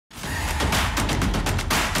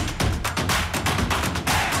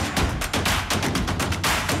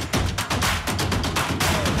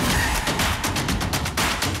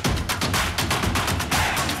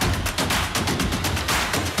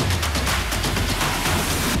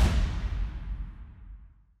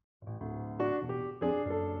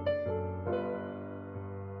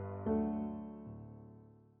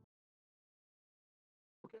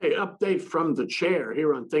Okay, update from the chair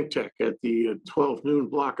here on ThinkTech at the 12 noon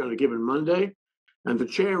block on a given Monday. And the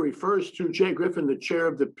chair refers to Jay Griffin, the chair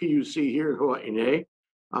of the PUC here in Hawaii,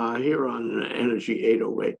 here on Energy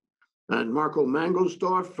 808. And Marco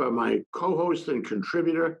Mangelsdorf, my co-host and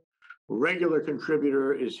contributor, regular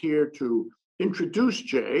contributor, is here to introduce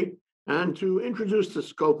Jay and to introduce the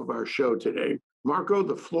scope of our show today. Marco,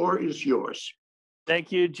 the floor is yours.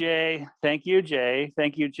 Thank you, Jay. Thank you, Jay.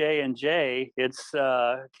 Thank you, Jay and Jay. It's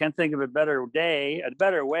can't think of a better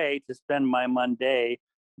way to spend my Monday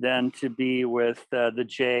than to be with the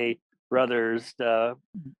Jay brothers,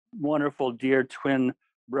 wonderful, dear twin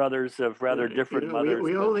brothers of rather different mothers.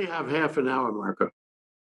 We only have half an hour, Marco.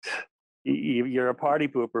 You're a party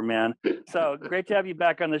pooper, man. So great to have you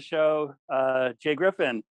back on the show, Jay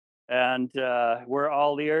Griffin. And we're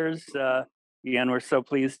all ears. And we're so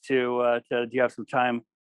pleased to you have some time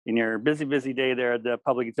in your busy day there at the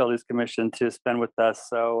Public Utilities Commission to spend with us.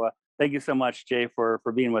 So thank you so much, Jay, for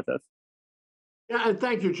being with us. Yeah, and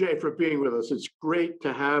thank you, Jay, for being with us. It's great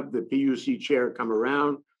to have the PUC chair come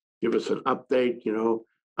around, give us an update,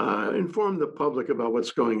 inform the public about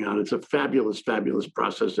what's going on. It's a fabulous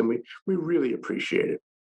process, and we really appreciate it.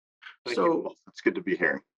 Thank you. It's good to be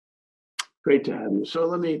here. Great to have you. So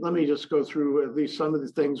let me just go through at least some of the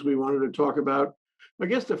things we wanted to talk about. I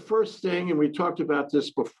guess the first thing, and we talked about this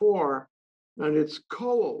before, and it's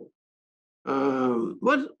coal.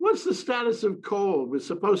 What's the status of coal? It was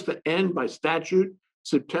supposed to end by statute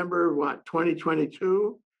September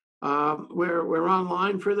 2022. We're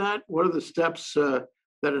online for that. What are the steps that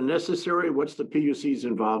are necessary? What's the PUC's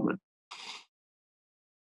involvement?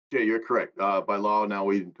 Yeah, you're correct. By law now,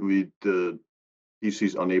 the PUC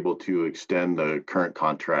is unable to extend the current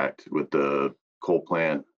contract with the coal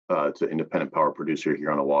plant. It's an independent power producer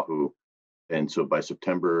here on Oahu. And so by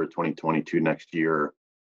September 2022 next year,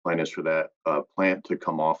 plan is for that plant to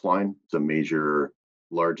come offline. It's a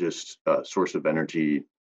largest source of energy,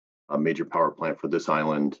 a major power plant for this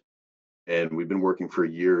island. And we've been working for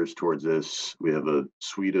years towards this. We have a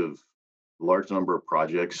suite of large number of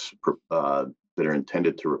projects that are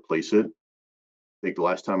intended to replace it. I think the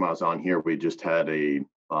last time I was on here, we just had a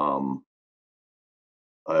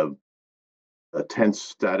tense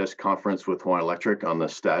status conference with Hawaiian Electric on the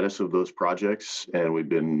status of those projects, and we've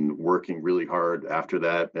been working really hard after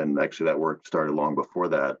that. And actually, that work started long before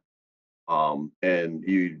that. And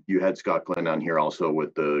you had Scott Glenn on here also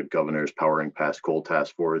with the governor's Powering Past Coal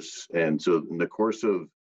Task Force, and so in the course of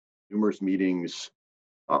numerous meetings,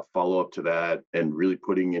 follow up to that, and really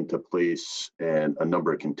putting into place and a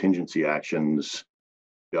number of contingency actions.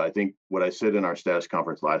 I think what I said in our status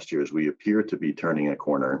conference last year is we appear to be turning a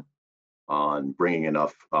corner on bringing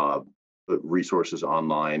enough resources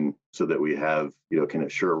online so that we have, can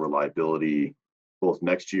assure reliability both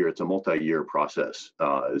next year. It's a multi-year process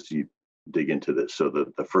as you dig into this. So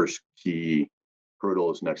the first key hurdle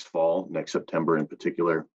is next fall, next September in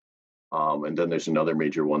particular. And then there's another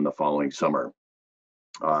major one the following summer.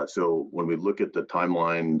 So when we look at the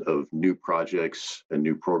timeline of new projects and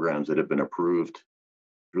new programs that have been approved,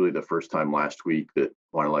 really the first time last week that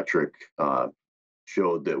Hawaiian Electric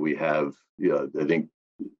showed that we have, I think,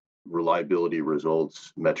 reliability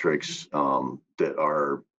results metrics that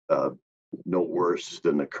are no worse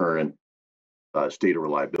than the current state of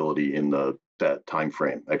reliability in that time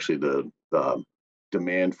frame. Actually, the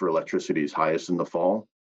demand for electricity is highest in the fall.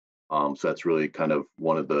 So that's really kind of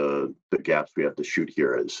one of the gaps we have to shoot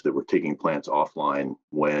here, is that we're taking plants offline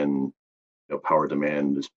when power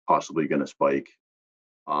demand is possibly going to spike.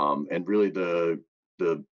 And really the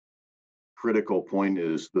critical point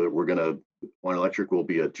is that Hawaiian Electric will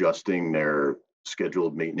be adjusting their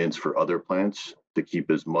scheduled maintenance for other plants to keep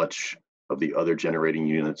as much of the other generating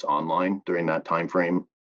units online during that time frame.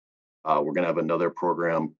 We're going to have another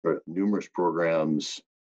program, or numerous programs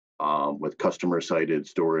with customer-sited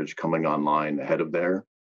storage coming online ahead of there.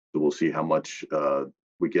 So we'll see how much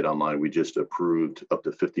we get online. We just approved up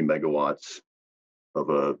to 50 megawatts of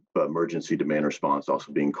a emergency demand response,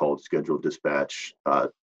 also being called scheduled dispatch,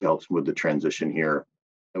 helps with the transition here.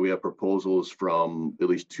 And we have proposals from at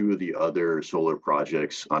least two of the other solar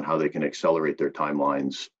projects on how they can accelerate their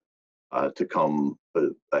timelines to come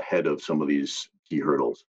ahead of some of these key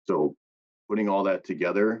hurdles. So putting all that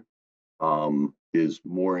together is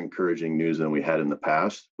more encouraging news than we had in the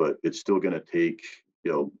past, but it's still going to take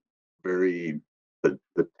very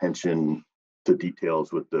attention to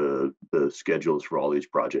details with the schedules for all these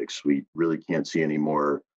projects. We really can't see any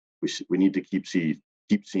more. We need to keep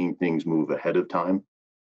seeing things move ahead of time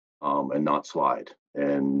and not slide.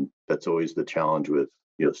 And that's always the challenge with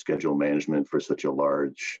schedule management for such a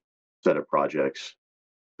large set of projects.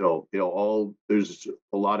 So, there's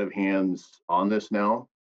a lot of hands on this now.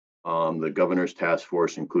 The governor's task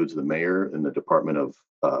force includes the mayor and the Department of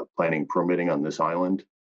Planning Permitting on this island,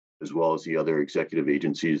 as well as the other executive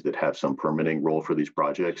agencies that have some permitting role for these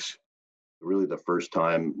projects. Really the first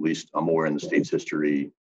time, at least I'm aware in the state's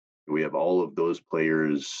history, we have all of those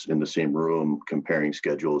players in the same room comparing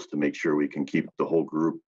schedules to make sure we can keep the whole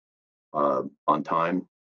group on time.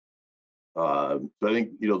 So I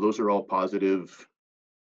think, those are all positive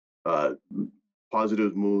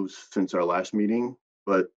moves since our last meeting,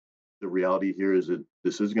 but the reality here is that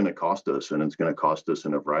this is going to cost us, and it's going to cost us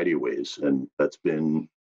in a variety of ways. And that's been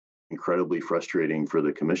incredibly frustrating for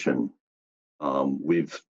the commission.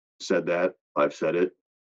 We've said that, I've said it.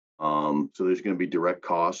 So there's going to be direct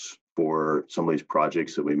costs for some of these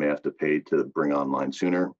projects that we may have to pay to bring online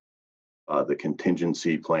sooner. The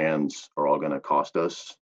contingency plans are all going to cost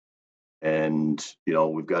us. And,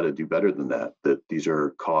 we've got to do better than that, that these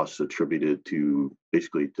are costs attributed to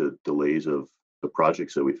basically to delays of the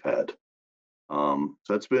projects that we've had. So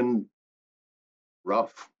that's been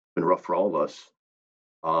rough for all of us.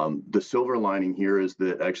 The silver lining here is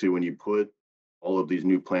that actually when you put all of these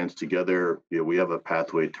new plans together, we have a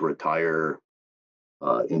pathway to retire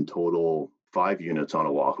in total 5 units on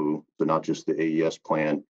Oahu, so not just the AES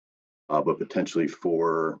plant, but potentially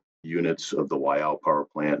 4 units of the Waiau power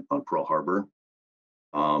plant on Pearl Harbor.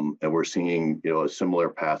 And we're seeing, a similar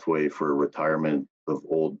pathway for retirement of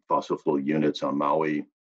old fossil fuel units on Maui,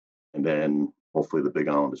 and then hopefully the Big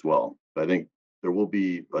Island as well. But I think there will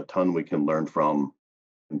be a ton we can learn from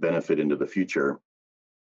and benefit into the future.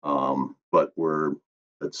 But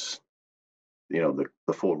it's the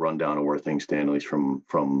full rundown of where things stand, at least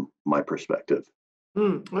from my perspective.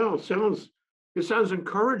 Well, it sounds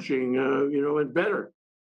encouraging, and better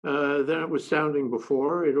than it was sounding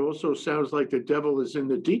before. It also sounds like the devil is in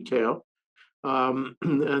the detail, and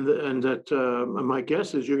that my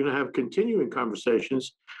guess is you're going to have continuing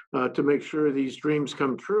conversations to make sure these dreams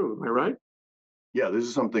come true. Am I right? Yeah, this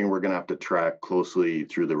is something we're going to have to track closely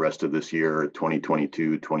through the rest of this year,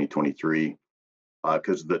 2022, 2023,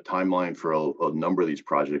 because the timeline for a number of these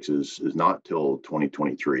projects is not till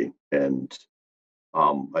 2023. And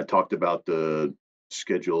I talked about the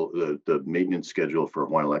schedule, the maintenance schedule for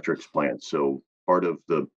Hawaiian Electric's plants. So part of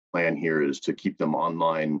the plan here is to keep them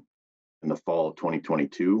online in the fall of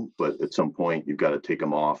 2022, but at some point you've got to take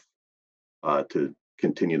them off to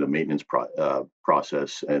continue the maintenance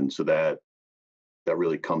process. And so that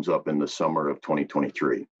really comes up in the summer of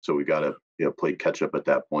 2023. So we got to play catch up at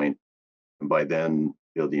that point. And by then,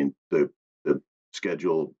 the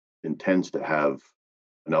schedule intends to have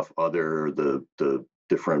enough the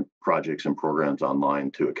different projects and programs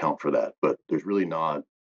online to account for that. But there's really not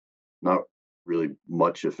really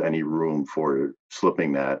much, if any, room for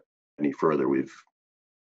slipping that any further. We've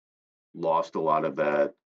lost a lot of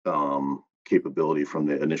that capability from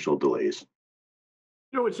the initial delays.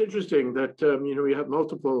 It's interesting that, you have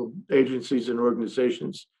multiple agencies and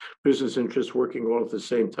organizations, business interests working all at the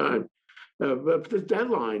same time. But the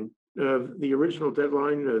deadline, the original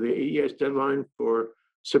deadline, the AES deadline for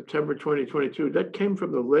September 2022, that came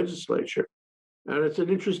from the legislature. And it's an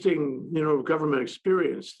interesting, government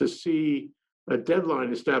experience to see a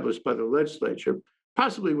deadline established by the legislature,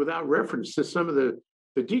 possibly without reference to some of the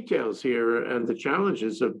details here and the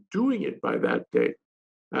challenges of doing it by that date.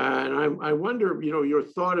 And I wonder, your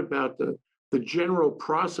thought about the general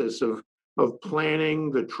process of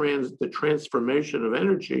planning the transformation of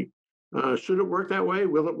energy. Should it work that way?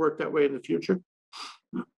 Will it work that way in the future?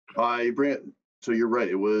 So you're right.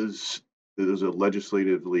 It was a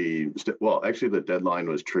legislatively well. Actually, the deadline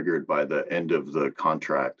was triggered by the end of the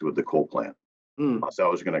contract with the coal plant. So that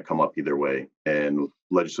was going to come up either way. And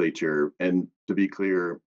legislature, and to be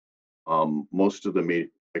clear, most of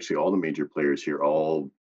actually all the major players here all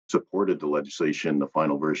supported the legislation. The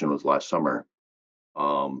final version was last summer,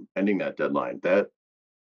 ending that deadline. That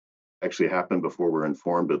actually happened before we were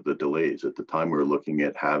informed of the delays. At the time, we were looking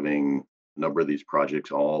at having a number of these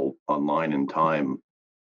projects all online in time.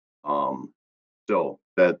 So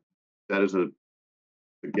that is a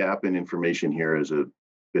gap in information here has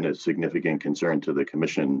been a significant concern to the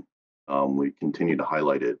commission. We continue to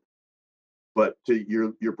highlight it. But to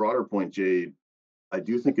your broader point, Jay, I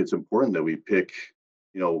do think it's important that we pick,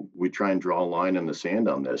 we try and draw a line in the sand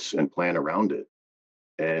on this and plan around it.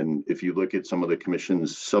 And if you look at some of the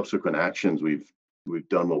commission's subsequent actions, we've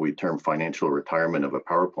done what we term financial retirement of a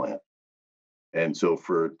power plant. And so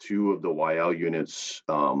for 2 of the Waiau units,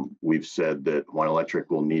 we've said that Hawaiian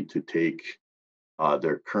Electric will need to take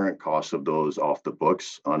their current costs of those off the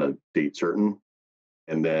books on a date certain.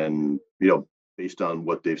 And then, based on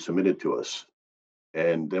what they've submitted to us.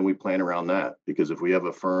 And then we plan around that, because if we have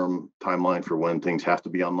a firm timeline for when things have to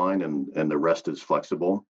be online and the rest is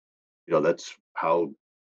flexible, that's how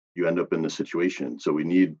you end up in the situation. So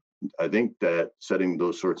I think that setting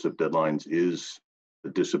those sorts of deadlines is the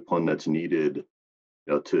discipline that's needed,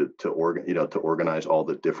 to organize all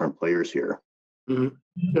the different players here. Mhm.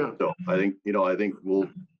 Yeah. So I think we'll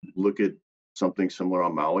look at something similar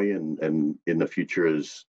on Maui, and in the future,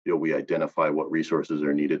 as we identify what resources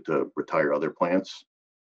are needed to retire other plants.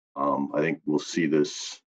 I think we'll see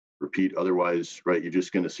this repeat. Otherwise, right, you're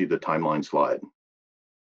just going to see the timeline slide.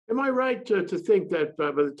 Am I right to think that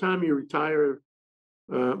by the time you retire,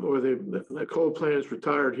 or the coal plant is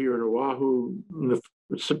retired here in Oahu in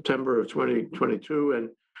September of 2022 and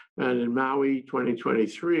in Maui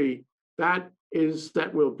 2023, that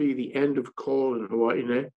will be the end of coal in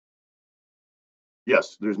Hawaii?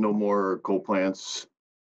 Yes, there's no more coal plants,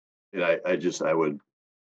 and I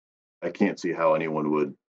can't see how anyone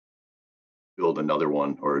would build another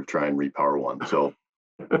one or try and repower one. So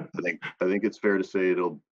I think it's fair to say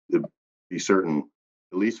it'll be certain,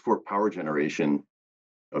 at least for power generation,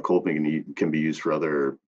 coal can be used for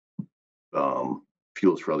other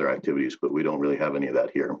fuels for other activities, but we don't really have any of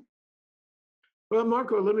that here. Well,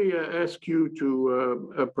 Marco, let me ask you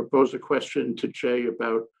to propose a question to Jay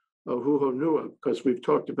about Honua, because we've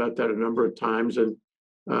talked about that a number of times, and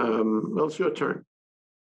well, it's your turn.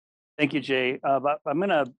 Thank you, Jay. But I'm going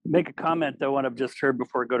to make a comment, though, what I've just heard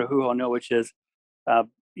before I go to Honua, which is,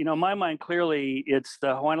 in my mind, clearly it's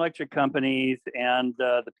the Hawaiian Electric companies and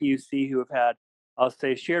the PUC who have had, I'll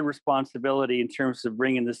say, shared responsibility in terms of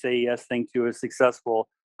bringing this AES thing to a successful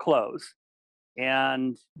close.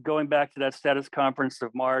 And going back to that status conference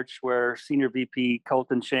of March, where Senior VP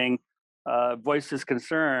Colton Cheng voiced his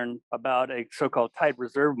concern about a so-called tight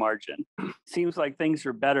reserve margin, seems like things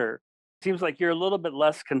are better. Seems like you're a little bit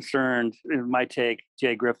less concerned, in my take,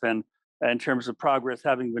 Jay Griffin, in terms of progress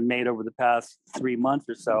having been made over the past 3 months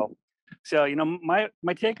or so. So, my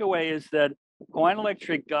takeaway is that Hawaiian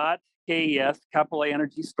Electric got KES, Kapolei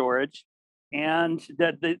Energy Storage, and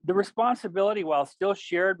that the responsibility, while still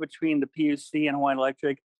shared between the PUC and Hawaiian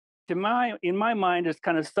Electric, in my mind, has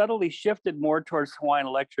kind of subtly shifted more towards Hawaiian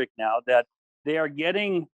Electric now, that they are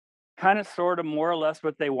getting kind of sort of more or less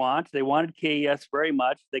what they want. They wanted KES very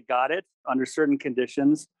much. They got it under certain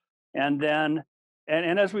conditions. And then,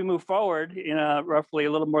 and as we move forward, roughly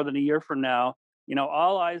a little more than a year from now,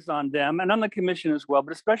 all eyes on them and on the commission as well,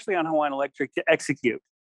 but especially on Hawaiian Electric to execute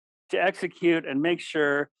and make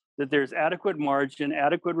sure that there's adequate margin,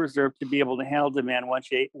 adequate reserve to be able to handle demand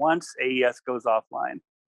once AES goes offline.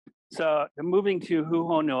 So moving to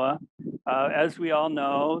Honua, as we all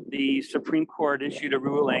know, the Supreme Court issued a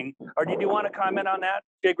ruling. Or did you want to comment on that,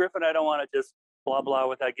 Jay Griffin? I don't want to just blah, blah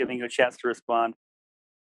without giving you a chance to respond.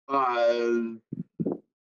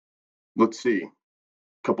 Let's see, a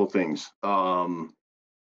couple things.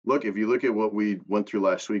 Look, if you look at what we went through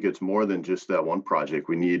last week, it's more than just that one project.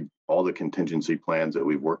 We need all the contingency plans that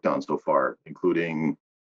we've worked on so far, including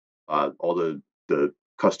all the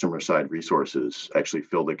customer side resources, actually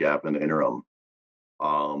fill the gap in the interim.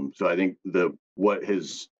 So I think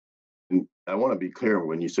I want to be clear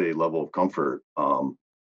when you say level of comfort.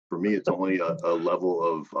 For me, it's only a level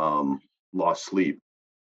of lost sleep.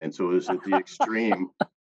 And so it's at the extreme.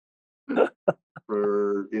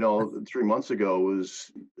 For 3 months ago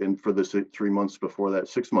was, and for the 3 months before that,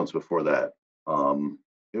 6 months before that,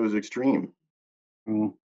 it was extreme.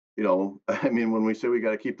 Mm. I mean, when we say we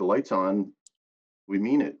got to keep the lights on, we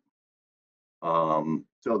mean it.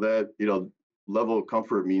 So that level of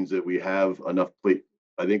comfort means that we have enough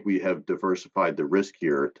I think we have diversified the risk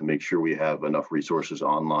here to make sure we have enough resources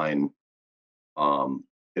online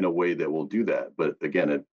in a way that will do that. But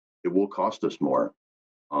again, it will cost us more.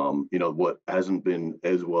 What hasn't been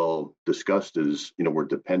as well discussed is, we're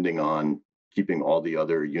depending on keeping all the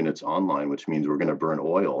other units online, which means we're going to burn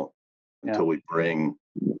oil until we bring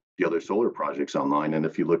the other solar projects online. And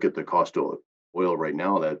if you look at the cost of oil right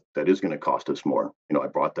now, that is going to cost us more. I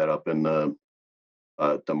brought that up in the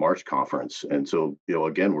March conference. And so,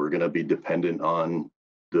 again, we're going to be dependent on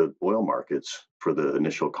the oil markets for the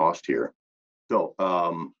initial cost here. So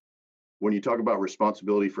when you talk about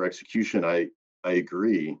responsibility for execution, I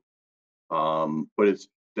agree, but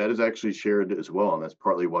that is actually shared as well, and that's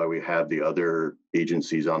partly why we have the other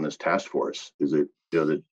agencies on this task force. Is it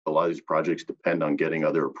that a lot of these projects depend on getting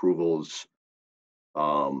other approvals,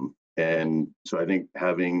 and so I think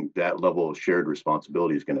having that level of shared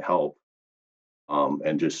responsibility is going to help,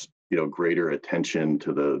 and just greater attention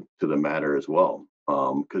to the matter as well,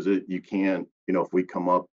 because you can't if we come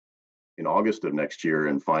up in August of next year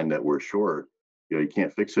and find that we're short, you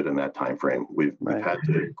can't fix it in that time frame. We've had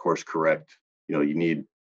to course correct. You need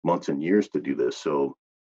months and years to do this. So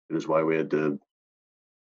it is why we had to,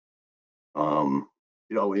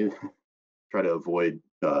 we try to avoid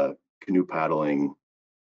canoe paddling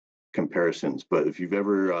comparisons. But if you've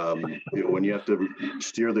ever, when you have to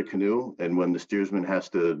steer the canoe and when the steersman has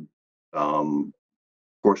to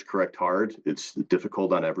course correct hard, it's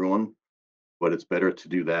difficult on everyone, but it's better to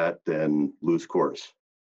do that than lose course.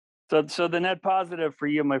 So the net positive for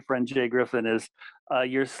you, my friend Jay Griffin, is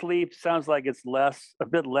your sleep sounds like it's a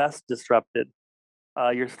bit less disrupted.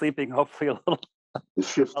 You're sleeping hopefully a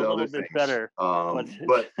little bit better.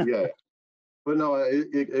 But yeah, but no,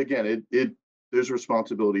 there's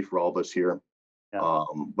responsibility for all of us here. Yeah.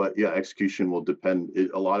 But yeah, execution will depend.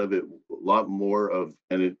 A lot more of,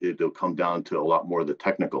 and it'll come down to a lot more of the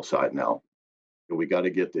technical side now. We got to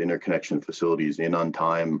get the interconnection facilities in on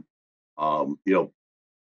time.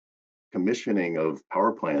 Commissioning of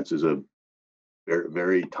power plants is a very,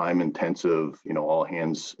 very time intensive, all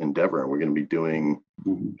hands endeavor. And we're going to be doing,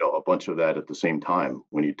 a bunch of that at the same time.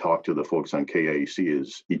 When you talk to the folks on KIEC,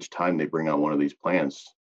 is each time they bring on one of these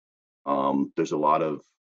plants, there's a lot of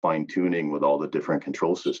fine tuning with all the different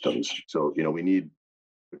control systems. So, we need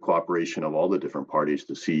the cooperation of all the different parties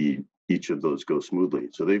to see each of those go smoothly.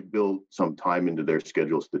 So they've built some time into their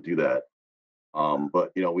schedules to do that.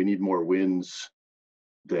 But, we need more wins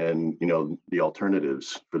than, the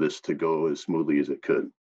alternatives for this to go as smoothly as it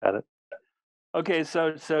could. Got it. Okay,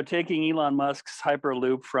 so taking Elon Musk's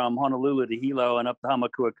Hyperloop from Honolulu to Hilo and up the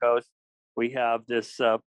Hamakua Coast, we have this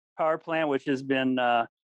power plant which has been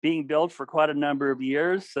being built for quite a number of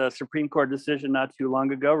years. A Supreme Court decision not too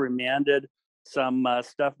long ago remanded some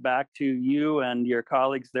stuff back to you and your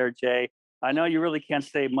colleagues there, Jay. I know you really can't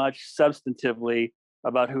say much substantively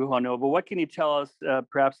about Honua, but what can you tell us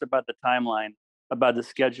perhaps about the timeline, about the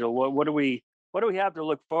schedule? What do we have to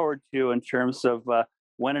look forward to in terms of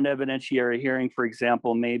when an evidentiary hearing, for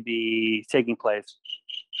example, may be taking place?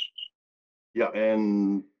 Yeah,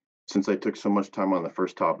 and since I took so much time on the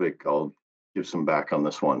first topic, I'll give some back on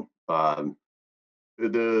this one.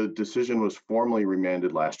 The decision was formally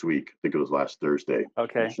remanded last week. I think it was last Thursday.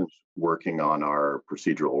 Okay. Working on our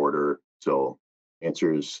procedural order. So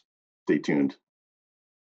answers, stay tuned.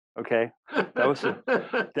 Okay. That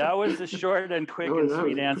was a short and quick and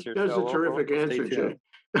sweet answer. That's a terrific answer, Jay.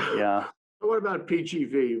 Yeah. What about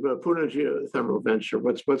PGV, Puna Geothermal Venture?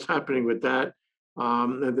 What's happening with that?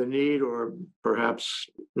 And the need, or perhaps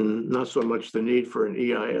not so much the need, for an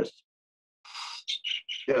EIS?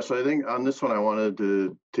 Yeah, so I think on this one, I wanted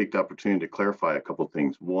to take the opportunity to clarify a couple of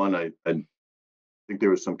things. One, I think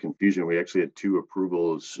there was some confusion. We actually had two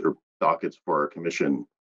approvals or dockets for our commission.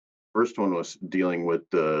 First one was dealing with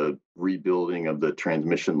the rebuilding of the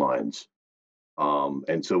transmission lines.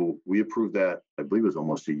 And so we approved that, I believe it was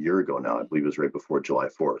almost a year ago now. I believe it was right before July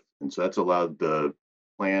 4th. And so that's allowed the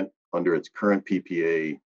plant under its current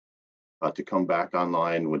PPA to come back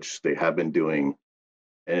online, which they have been doing.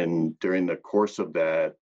 And during the course of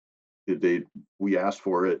that, we asked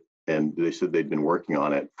for it, and they said they'd been working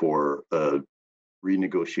on it for a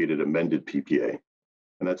renegotiated amended PPA.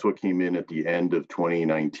 And that's what came in at the end of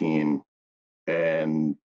 2019.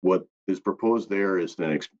 And what is proposed there is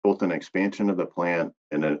both an expansion of the plant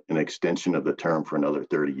and an extension of the term for another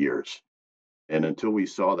 30 years. And until we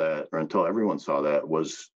saw that, or until everyone saw that,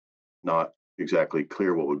 was not exactly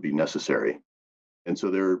clear what would be necessary. And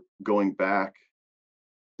so they're going back,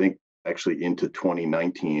 I think, actually into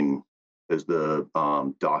 2019 as the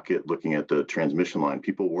docket, looking at the transmission line.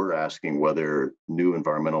 People were asking whether new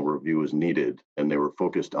environmental review was needed, and they were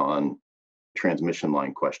focused on transmission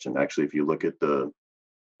line question. Actually, if you look at the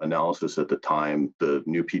analysis at the time, the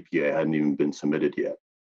new PPA hadn't even been submitted yet.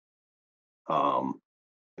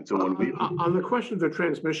 And so when we on the question of the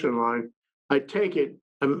transmission line, I take it,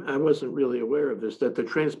 I wasn't really aware of this, that the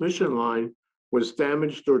transmission line was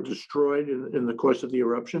damaged or destroyed in the course of the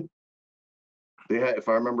eruption? They had, if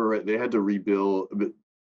I remember right, they had to rebuild.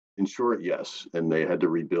 In short, yes, and they had to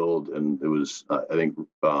rebuild, and it was, I think,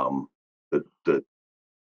 it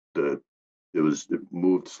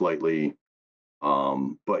moved slightly.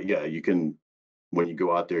 But yeah, you can, when you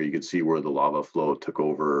go out there, you can see where the lava flow took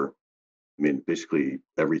over. I mean, basically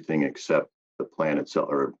everything except the plant itself,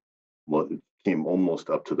 or well, it came almost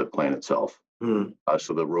up to the plant itself.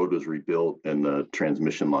 So the road was rebuilt and the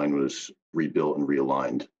transmission line was rebuilt and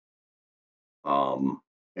realigned.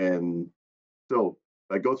 And so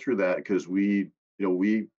I go through that because the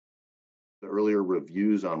earlier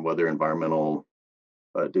reviews on whether additional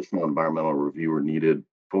environmental review were needed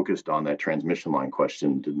focused on that transmission line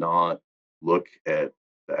question, did not look at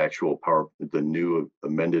the new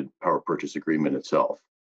amended power purchase agreement itself.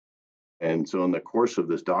 And so in the course of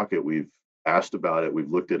this docket, we've asked about it,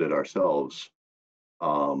 we've looked at it ourselves.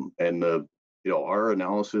 And our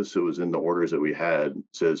analysis, it was in the orders that we had,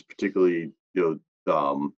 says particularly,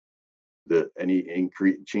 that any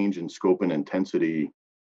change in scope and intensity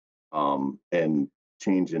and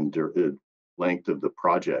change in length of the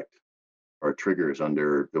project are triggers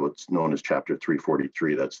under what's known as Chapter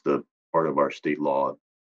 343. That's the part of our state law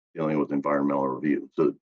dealing with environmental review.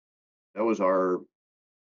 So that was our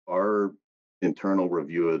internal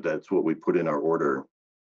review. That's what we put in our order.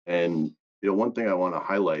 And one thing I want to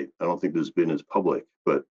highlight, I don't think this has been as public,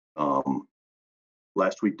 but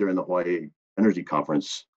last week during the Hawaii Energy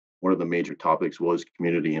Conference, one of the major topics was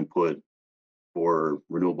community input for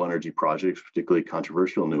renewable energy projects, particularly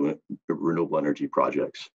controversial new renewable energy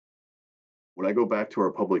projects. When I go back to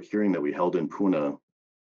our public hearing that we held in Puna,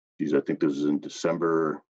 I think this was in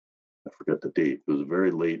December, I forget the date, it was a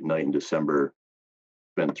very late night in December,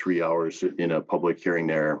 spent 3 hours in a public hearing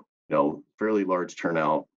there, fairly large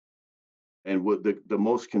turnout. And what the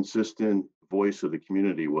most consistent voice of the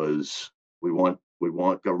community was, we want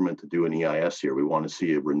government to do an EIS here. We want to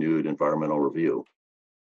see a renewed environmental review.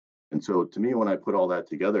 And so to me, when I put all that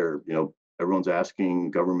together, everyone's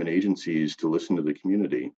asking government agencies to listen to the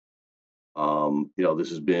community. This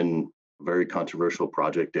has been a very controversial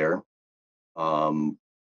project there.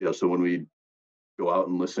 So when we go out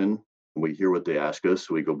and listen, and we hear what they ask us,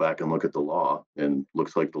 we go back and look at the law, and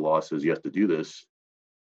looks like the law says you have to do this.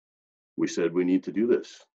 We said we need to do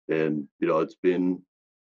this. And, it's been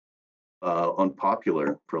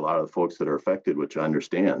unpopular for a lot of the folks that are affected, which I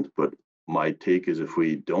understand. But my take is, if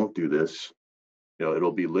we don't do this,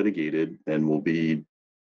 it'll be litigated and will be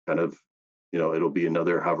kind of, it'll be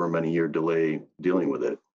another however many year delay dealing with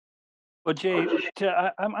it. Well, Jay,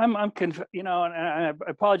 I'm confused, and I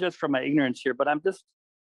apologize for my ignorance here, but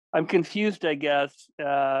I'm confused, I guess,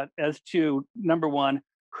 as to, number one,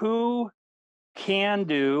 who can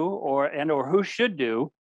do or who should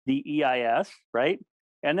do the EIS, right?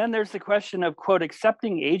 And then there's the question of, quote,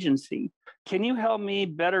 accepting agency. Can you help me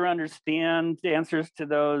better understand the answers to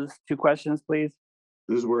those two questions, please?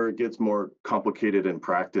 This is where it gets more complicated in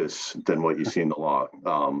practice than what you see in the law,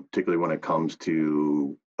 particularly when it comes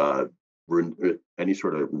to any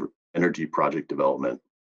sort of energy project development.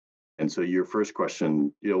 And so your first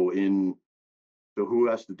question, so who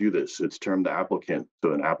has to do this? It's termed the applicant,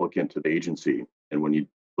 so an applicant to the agency. And when you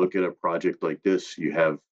look at a project like this, you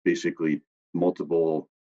have basically multiple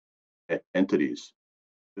entities.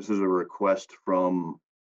 This is a request from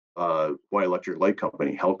Hawaii Electric Light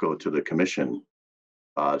Company, HELCO, to the commission.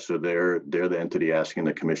 So they're the entity asking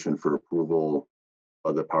the commission for approval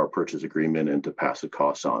of the power purchase agreement and to pass the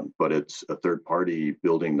costs on. But it's a third party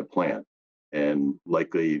building the plant. And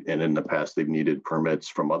in the past, they've needed permits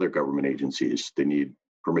from other government agencies. They need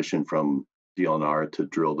permission from DLNR to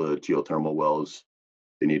drill the geothermal wells.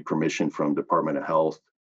 They need permission from Department of Health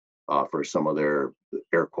for some of their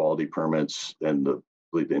air quality permits and the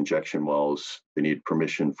injection wells. They need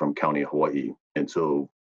permission from County of Hawaii. And so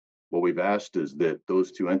what we've asked is that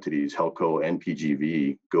those two entities, HELCO and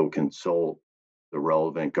PGV, go consult the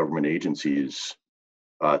relevant government agencies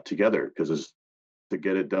together, because to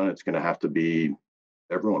get it done, it's going to have to be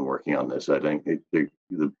everyone working on this. I think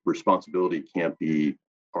the responsibility can't be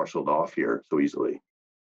parceled off here so easily.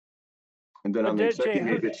 And then on the accepting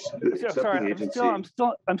agency,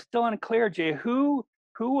 I'm still unclear, Jay. Who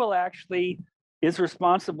will actually is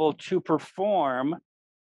responsible to perform,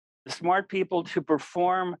 the smart people to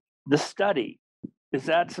perform the study? Is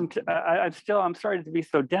that I'm sorry to be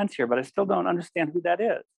so dense here, but I still don't understand who that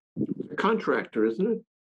is. A contractor, isn't it?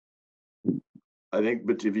 I think,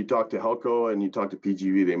 but if you talk to HELCO and you talk to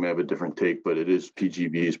PGV, they may have a different take, but it is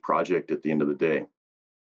PGV's project at the end of the day.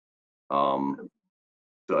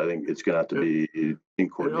 So I think it's going to have to be in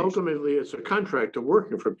coordination. And ultimately, it's a contractor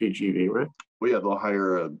working for PGV, right? Well, yeah, they'll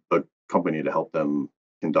hire a company to help them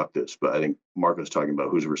conduct this. But I think Mark was talking about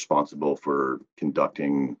who's responsible for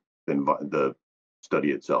conducting the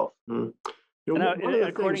study itself. One of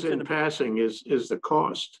the things in passing is the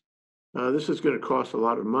cost. This is going to cost a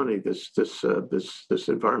lot of money, this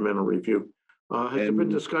environmental review. Has there been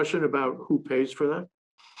discussion about who pays for that?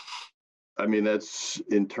 I mean, that's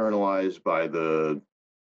internalized by the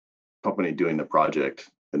company doing the project,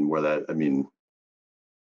 and where that, I mean,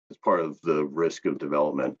 it's part of the risk of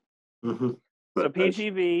development. Mm-hmm. So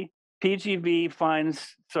PGV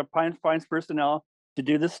finds personnel to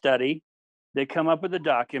do the study. They come up with a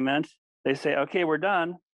document. They say, okay, we're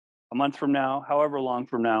done a month from now, however long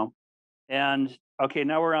from now. And okay,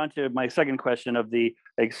 now we're on to my second question of the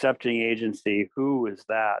accepting agency. Who is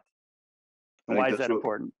that? I think Why is that's that what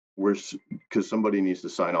important? because somebody needs to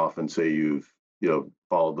sign off and say you've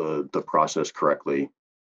followed the process correctly,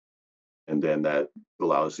 and then that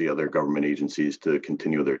allows the other government agencies to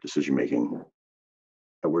continue their decision making.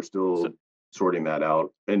 And we're still So- sorting that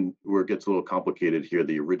out, and where it gets a little complicated here,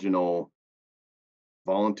 the original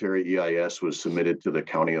voluntary EIS was submitted to the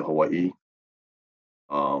County of Hawaii.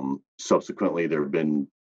 Subsequently, there have been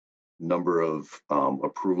a number of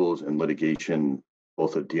approvals and litigation,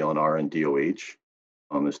 both at DLNR and DOH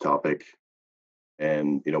on this topic.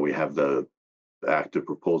 And, we have the active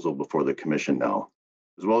proposal before the commission now,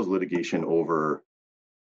 as well as litigation over,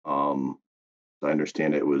 I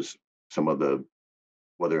understand it was some of the,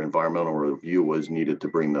 whether environmental review was needed to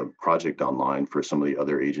bring the project online for some of the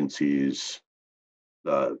other agencies,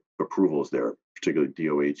 the approvals there, particularly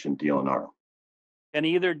DOH and DLNR. Can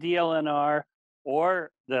either DLNR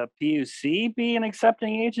or the PUC be an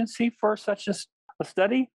accepting agency for such a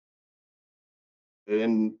study?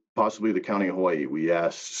 And possibly the County of Hawaii. We've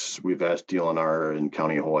asked DLNR and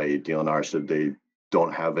County of Hawaii. DLNR said they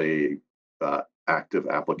don't have a active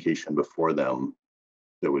application before them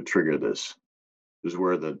that would trigger this. This is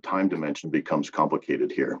where the time dimension becomes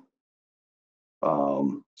complicated here.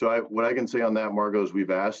 So what I can say on that, Margo, is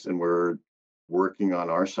we've asked and we're working on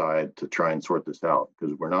our side to try and sort this out,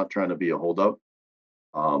 because we're not trying to be a holdup.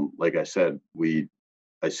 Like I said,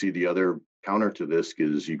 I see the other counter to this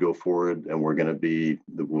is you go forward and we're going to be,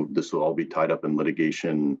 this will all be tied up in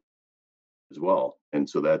litigation as well. And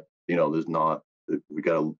so that, there's not, we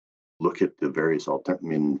got to look at the various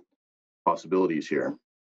possibilities here.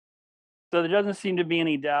 So there doesn't seem to be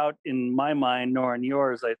any doubt in my mind, nor in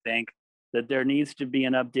yours, I think, that there needs to be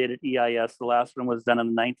an updated EIS. The last one was done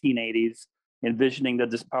in the 1980s, envisioning that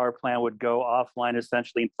this power plant would go offline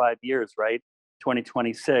essentially in 5 years, right?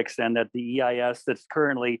 2026, and that the EIS that's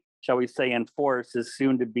currently, shall we say, in force is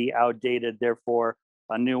soon to be outdated. Therefore,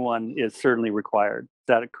 a new one is certainly required. Is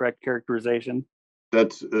that a correct characterization?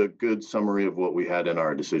 That's a good summary of what we had in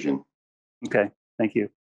our decision. Okay, thank you.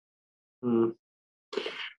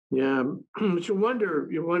 Yeah, but you wonder,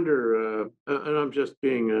 and I'm just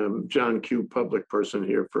being a John Q. public person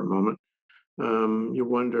here for a moment. You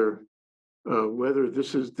wonder whether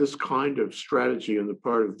this kind of strategy on the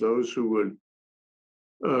part of those who would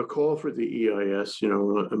call for the EIS,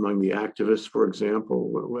 among the activists, for example,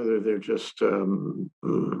 whether they're just trying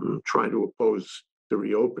to oppose the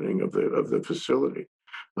reopening of the facility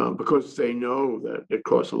because they know that it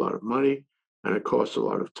costs a lot of money and it costs a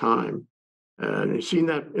lot of time. And you've seen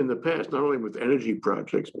that in the past, not only with energy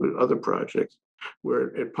projects, but other projects where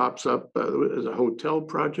it pops up as a hotel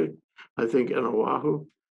project, I think in Oahu.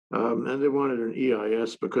 And they wanted an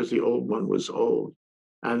EIS because the old one was old.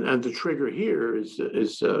 And the trigger here is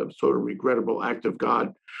sort of regrettable act of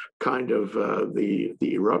God, kind of the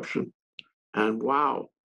eruption. And wow,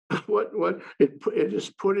 what it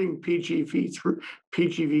is putting PGV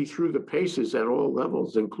through the paces at all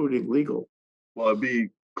levels, including legal. Well, it'd be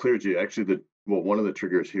clear, Jay, actually, one of the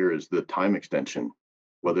triggers here is the time extension,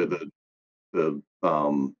 whether the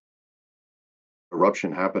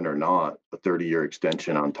eruption happened or not, a 30-year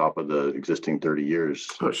extension on top of the existing 30 years.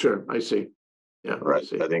 Oh, sure, I see. Yeah, right. I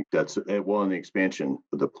see. I think that's well, in the expansion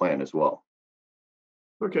of the plan as well.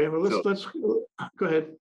 Okay, well, let's go ahead.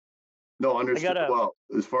 No, understood. Well,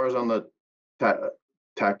 as far as on the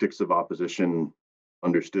tactics of opposition,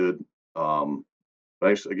 understood.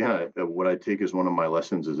 But again, what I take as one of my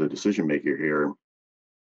lessons as a decision maker here,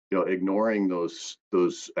 ignoring those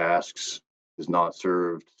asks has not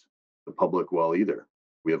served the public well either.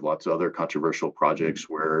 We have lots of other controversial projects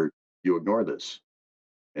where you ignore this.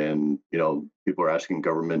 And, people are asking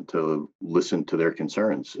government to listen to their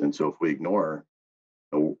concerns. And so if we ignore,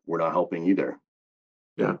 we're not helping either.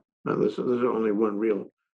 Yeah, no, there's only one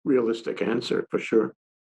realistic answer for sure.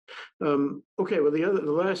 Okay, well,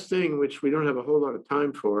 the last thing, which we don't have a whole lot of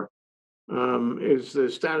time for, is the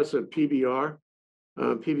status of PBR.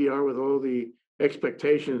 PBR with all the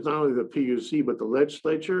expectations, not only the PUC, but the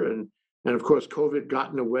legislature, and of course, COVID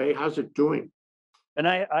got in the way. How's it doing? And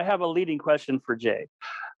I have a leading question for Jay,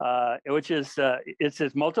 which is, it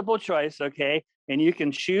says multiple choice, okay? And you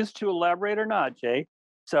can choose to elaborate or not, Jay.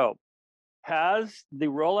 So has the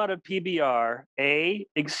rollout of PBR, A,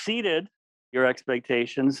 exceeded your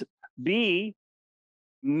expectations, B,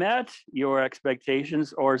 met your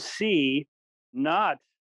expectations, or C, not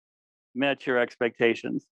met your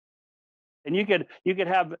expectations? And you could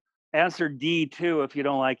have answer D too if you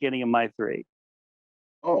don't like any of my three.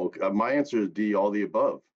 Oh, my answer is D, all the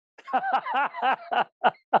above.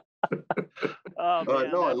 Oh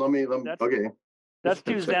man, No, let me, that's okay. that's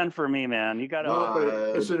too zen for me, man. You gotta. No,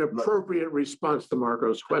 but it's an appropriate response to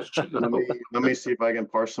Marco's question. Let me see if I can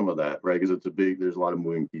parse some of that, right? Because there's a lot of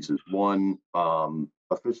moving pieces. One,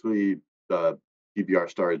 officially, PBR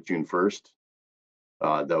started June 1st.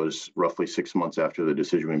 That was roughly 6 months after the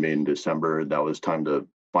decision we made in December. That was time to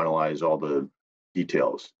finalize all the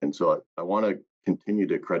details. And so I want to continue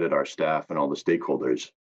to credit our staff and all the stakeholders.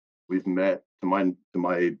 We've met, to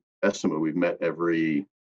my estimate, we've met every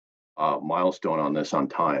milestone on this on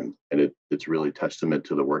time, and it's really testament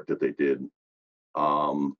to the work that they did.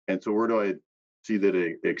 And so where do I see that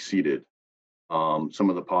it exceeded? Some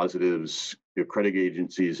of the positives, credit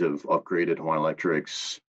agencies have upgraded Hawaiian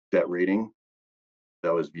Electric's debt rating.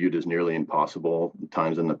 That was viewed as nearly impossible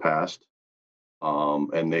times in the past.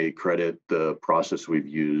 And they credit the process we've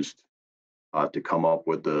used to come up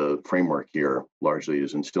with the framework here, largely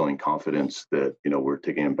is instilling confidence that we're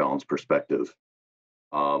taking a balanced perspective.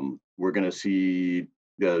 We're going to see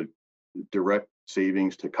the direct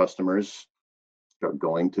savings to customers start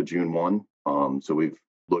going to June 1. So we've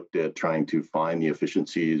looked at trying to find the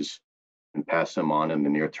efficiencies and pass them on in the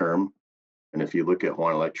near term. And if you look at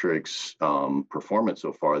Hawaiian Electric's performance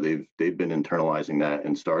so far, they've been internalizing that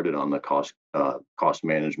and started on the cost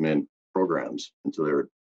management programs, and so they're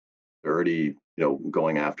already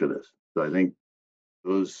going after this. So I think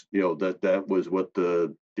those that was what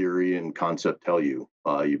the theory and concept tell you.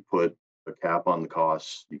 You put a cap on the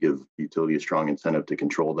costs, you give utility a strong incentive to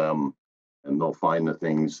control them, and they'll find the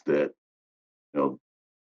things that no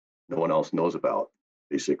one else knows about.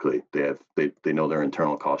 Basically, they know their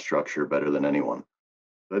internal cost structure better than anyone.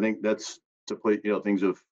 So I think that's to play. Things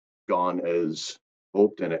have gone as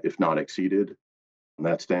hoped and if not exceeded. From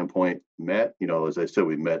that standpoint, met. As I said,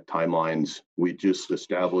 we met timelines. We just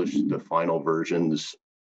established the final versions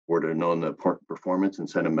or to know the performance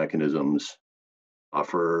incentive mechanisms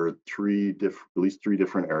for at least three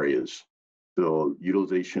different areas. So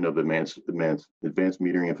utilization of advanced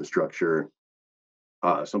metering infrastructure.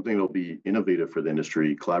 Something that'll be innovative for the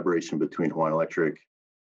industry, collaboration between Hawaiian Electric,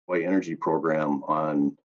 Hawaii Energy Program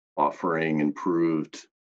on offering improved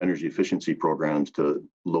energy efficiency programs to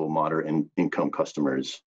low, moderate income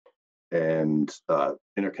customers, and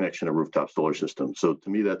interconnection of rooftop solar systems. So to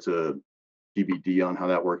me, that's a TBD on how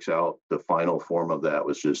that works out. The final form of that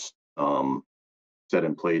was just set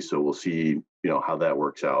in place. So we'll see, how that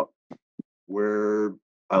works out. Where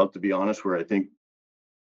I have to be honest, where I think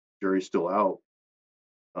jury's still out.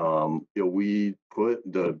 We put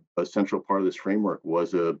a central part of this framework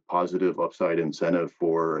was a positive upside incentive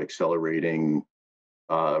for accelerating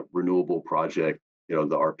renewable project, the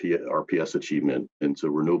RPS achievement, and so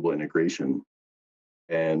renewable integration.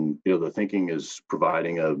 And the thinking is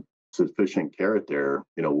providing a sufficient carrot there.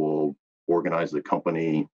 We'll organize the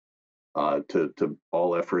company to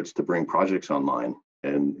all efforts to bring projects online.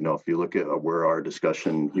 And if you look at where our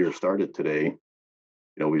discussion here started today.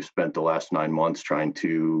 We've spent the last 9 months trying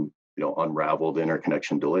to, unravel the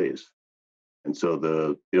interconnection delays. And so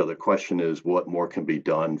the question is, what more can be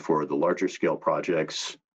done for the larger scale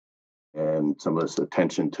projects and some of this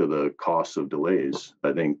attention to the costs of delays?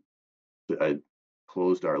 I think I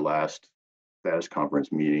closed our last status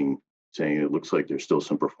conference meeting saying it looks like there's still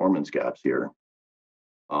some performance gaps here.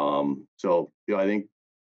 So I think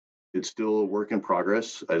it's still a work in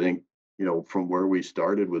progress. I think, from where we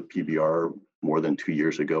started with PBR more than 2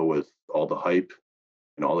 years ago with all the hype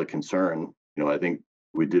and all the concern, I think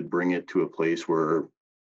we did bring it to a place where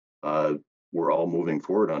we're all moving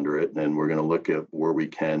forward under it, and we're going to look at where we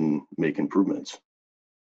can make improvements.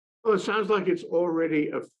 Well, it sounds like it's already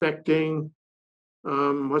affecting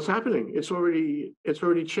what's happening. It's already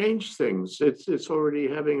changed things. It's already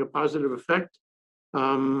having a positive effect,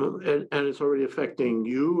 and it's already affecting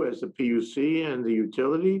you as the PUC and the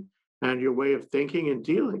utility and your way of thinking and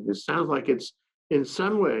dealing. It sounds like it's, in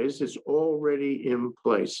some ways, it's already in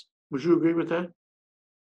place. Would you agree with that?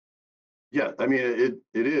 Yeah, I mean, it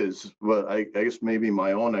is. But I guess maybe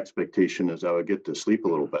my own expectation is I would get to sleep a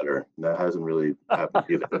little better. That hasn't really happened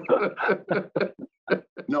either.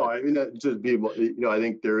 No, I mean, that just be, I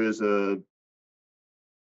think there is I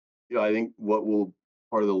think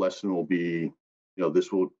part of the lesson will be,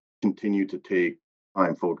 this will continue to take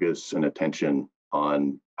time, focus, and attention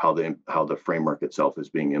on how the framework itself is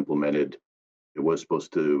being implemented. It was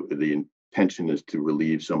supposed to, the intention is to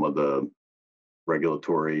relieve some of the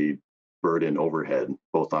regulatory burden overhead,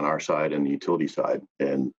 both on our side and the utility side.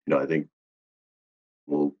 And, I think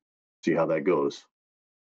we'll see how that goes.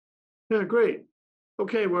 Yeah, great.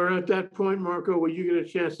 Okay, we're at that point, Marco, where you get a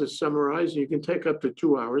chance to summarize. You can take up to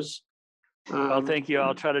 2 hours. Well, thank you.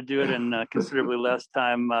 I'll try to do it in considerably less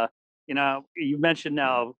time. you know, you mentioned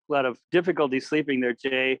now a lot of difficulty sleeping there,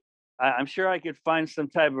 Jay. I'm sure I could find some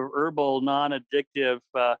type of herbal, non-addictive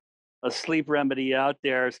a sleep remedy out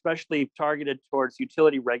there, especially targeted towards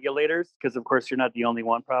utility regulators, because of course you're not the only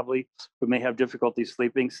one probably who may have difficulty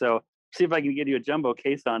sleeping. So see if I can get you a jumbo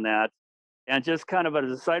case on that. And just kind of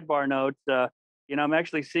as a sidebar note, you know, I'm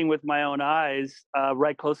actually seeing with my own eyes,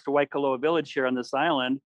 right close to Waikoloa Village here on this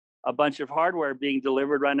island, a bunch of hardware being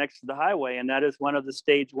delivered right next to the highway, and that is one of the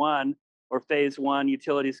stage 1 or phase 1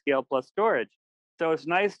 utility scale plus storage. So it's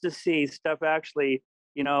nice to see stuff actually,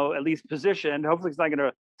 you know, at least positioned. Hopefully, it's not going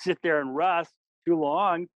to sit there and rust too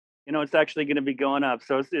long. You know, it's actually going to be going up.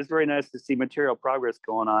 So it's very nice to see material progress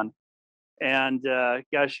going on. And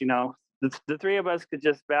gosh, you know, the three of us could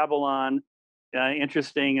just babble on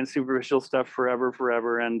interesting and superficial stuff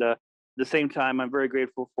forever. And at the same time, I'm very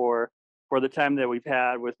grateful for the time that we've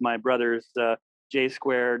had with my brothers, J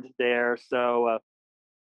Squared there. So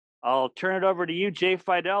I'll turn it over to you, Jay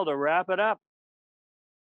Fidell, to wrap it up.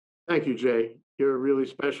 Thank you, Jay. You're really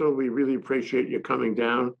special. We really appreciate you coming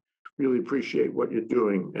down. Really appreciate what you're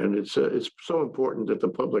doing. And it's so important that the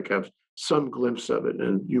public have some glimpse of it,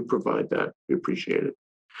 and you provide that. We appreciate it.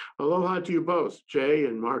 Aloha to you both, Jay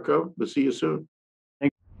and Marco. We'll see you soon.